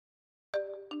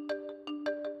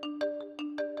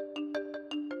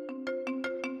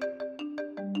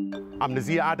I'm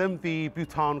Nasir Adam, the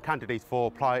Butetown candidate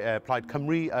for Plaid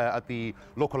Cymru at the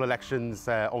local elections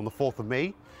on the 4th of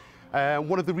May.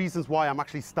 One of the reasons why I'm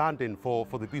actually standing for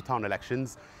the Butetown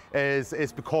elections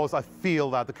is because I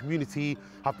feel that the community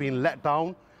have been let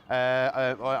down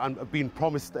and been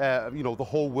promised the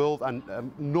whole world, and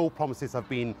no promises have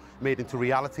been made into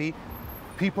reality.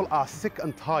 People are sick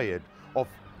and tired of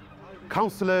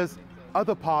councillors,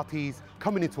 other parties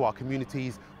coming into our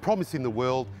communities, promising the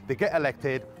world, they get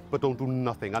elected, but don't do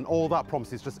nothing, and all that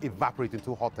promises just evaporate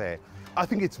into hot air. I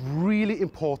think it's really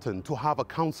important to have a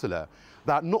councillor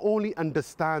that not only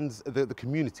understands the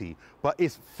community, but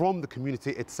is from the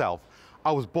community itself.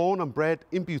 I was born and bred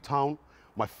in Butetown.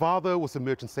 My father was a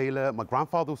merchant sailor, my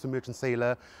grandfather was a merchant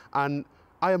sailor, and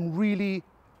I am really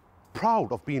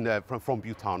proud of being from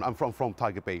Butetown and from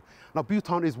Tiger Bay. Now,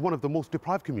 Butetown is one of the most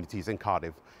deprived communities in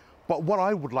Cardiff, but what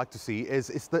I would like to see is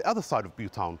the other side of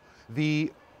Butetown,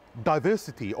 the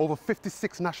diversity, over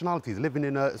 56 nationalities living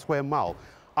in a square mile.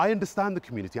 I understand the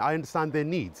community, I understand their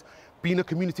needs. Being a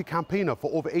community campaigner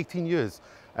for over 18 years,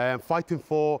 fighting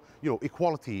for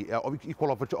equality,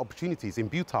 equal opportunities in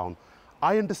Butetown,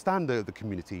 I understand the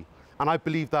community, and I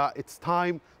believe that it's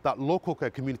time that local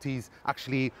communities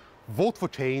actually vote for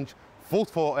change, vote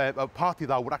for a party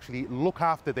that would actually look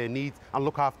after their needs and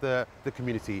look after the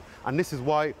community. And this is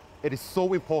why it is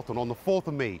so important on the 4th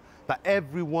of May that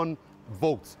everyone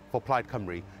votes for Plaid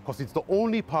Cymru, because it's the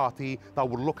only party that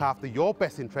will look after your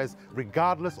best interests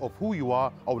regardless of who you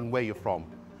are or where you're from.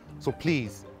 So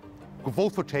please,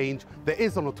 vote for change. There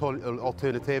is an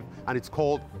alternative, and it's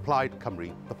called Plaid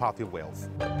Cymru, the Party of Wales.